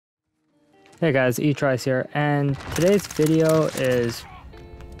Hey guys, ETrys here, and today's video is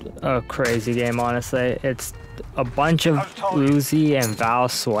a crazy game, honestly. It's a bunch of Uzi and Val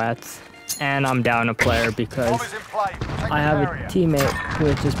sweats, and I'm down a player because I have a teammate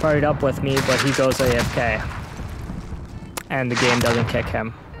which is partied up with me, but he goes AFK. And the game doesn't kick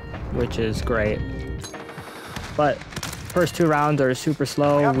him, which is great. But first two rounds are super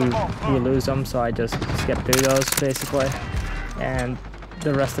slow, we lose them, so I just skip through those basically. And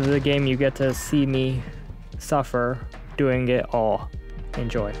the rest of the game you get to see me suffer doing it all.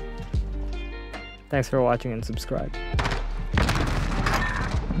 Enjoy. Thanks for watching and subscribe.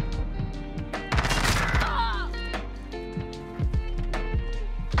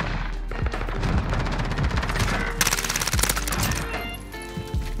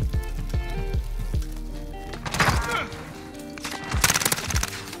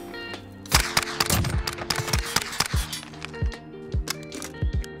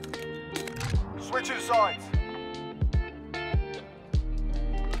 Switching sides.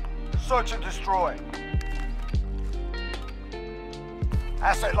 Search and destroy.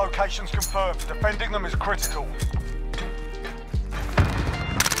 Asset locations confirmed. Defending them is critical.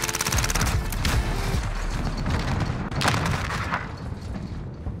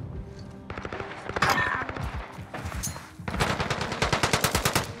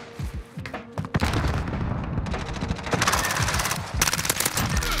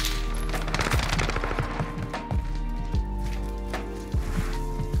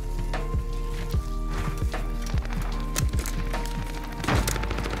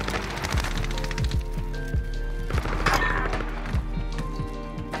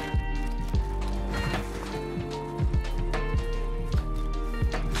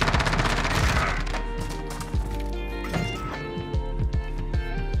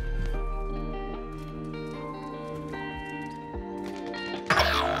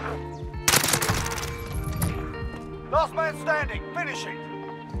 Last man standing, finish it!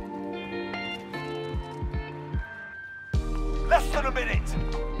 Less than a minute!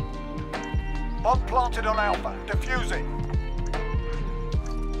 Bomb planted on Alpha, defusing.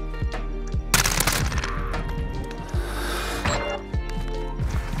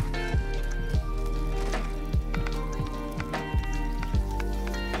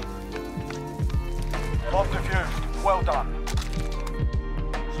 Bomb defused, well done.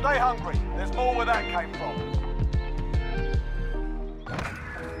 Stay hungry, there's more where that came from.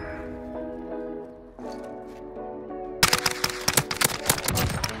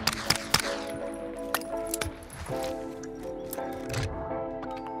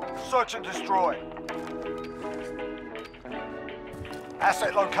 Search and destroy.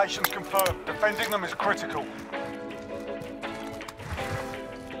 Asset locations confirmed. Defending them is critical.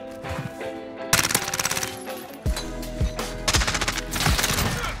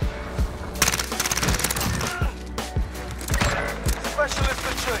 Specialist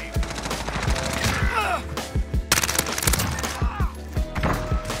achieved.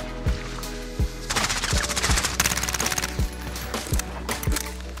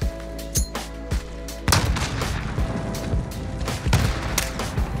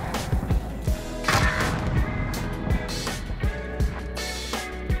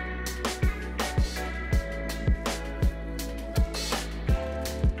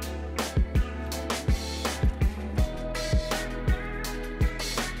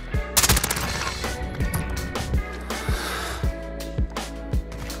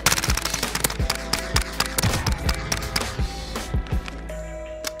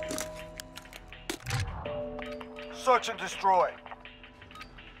 Search and destroy.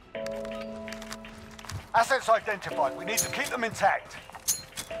 Assets identified. We need to keep them intact.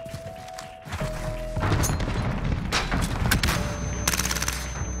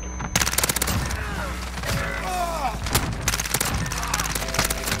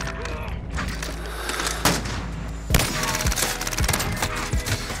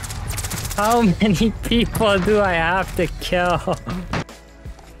 How many people do I have to kill?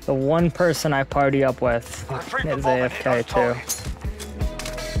 The one person I party up with is AFK too.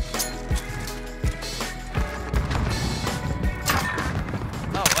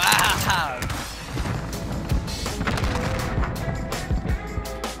 Oh wow!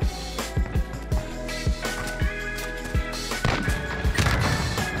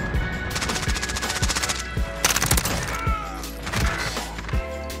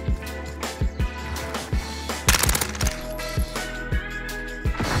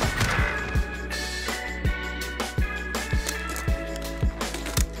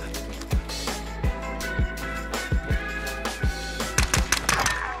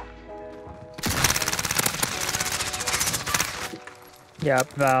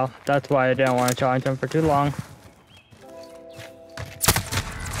 Yep, Val. That's why I didn't want to challenge him for too long.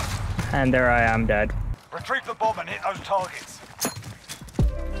 And there I am, dead. Retrieve the bomb and hit those targets.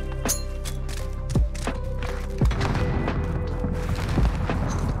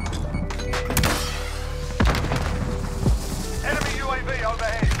 Enemy UAV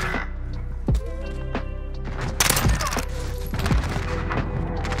overhead.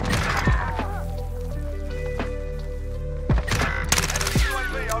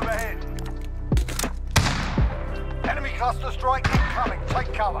 Enemy cluster strike incoming.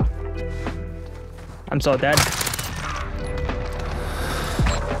 Take cover. I'm so dead.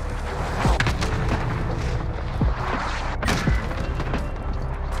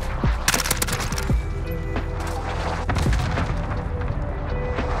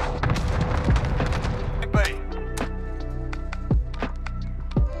 B.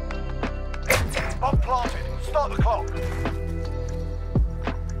 Bomb planted. Start the clock.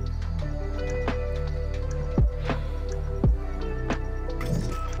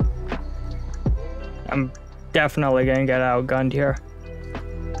 I'm definitely gonna get outgunned here.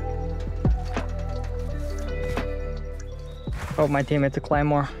 Oh, my teammate's a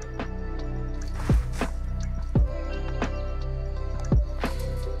Claymore.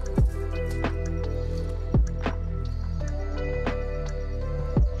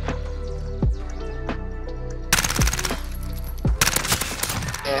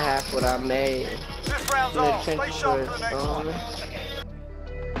 Yeah, half what I made. This round's off. Stay sharp for the next one.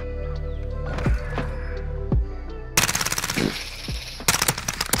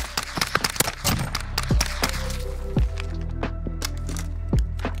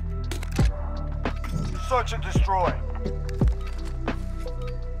 Search and destroy.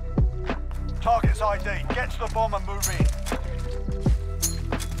 Target's ID. Get to the bomb and move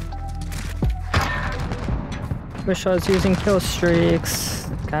in. Wish I was using kill streaks.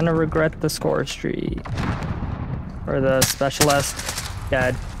 Kinda regret the score streak. Or the specialist.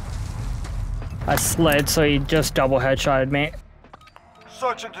 Dead. I slid, so he just double headshotted me.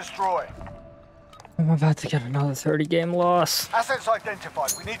 Search and destroy. I'm about to get another 30 game loss. Assets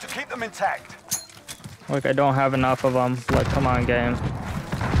identified. We need to keep them intact. Like, I don't have enough of them. Like, come on, game.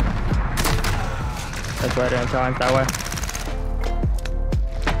 That's why I didn't challenge that way.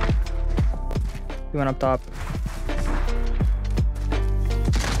 He went up top.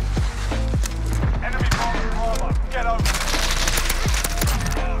 Enemy bomb armor. Get over.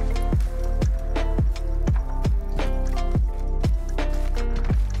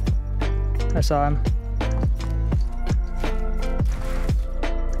 I saw him.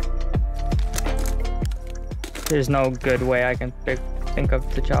 There's no good way I can think of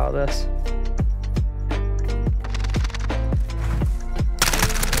to chow this.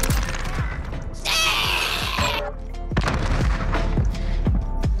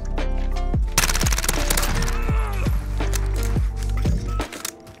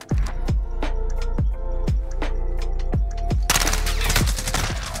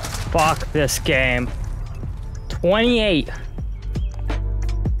 Fuck this game. 28.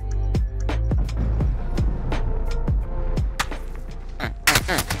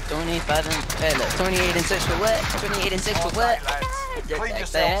 Five and 28 and 6 for what? 28 and 6 for what? Clean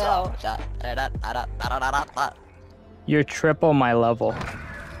yourselves up. You're triple my level.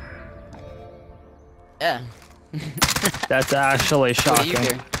 Yeah. That's actually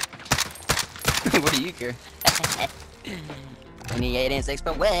shocking. What do you care? 28 and 6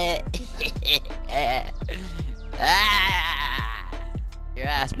 for what? Your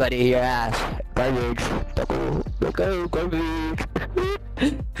ass, buddy, your ass. Garbage. Go, garbage.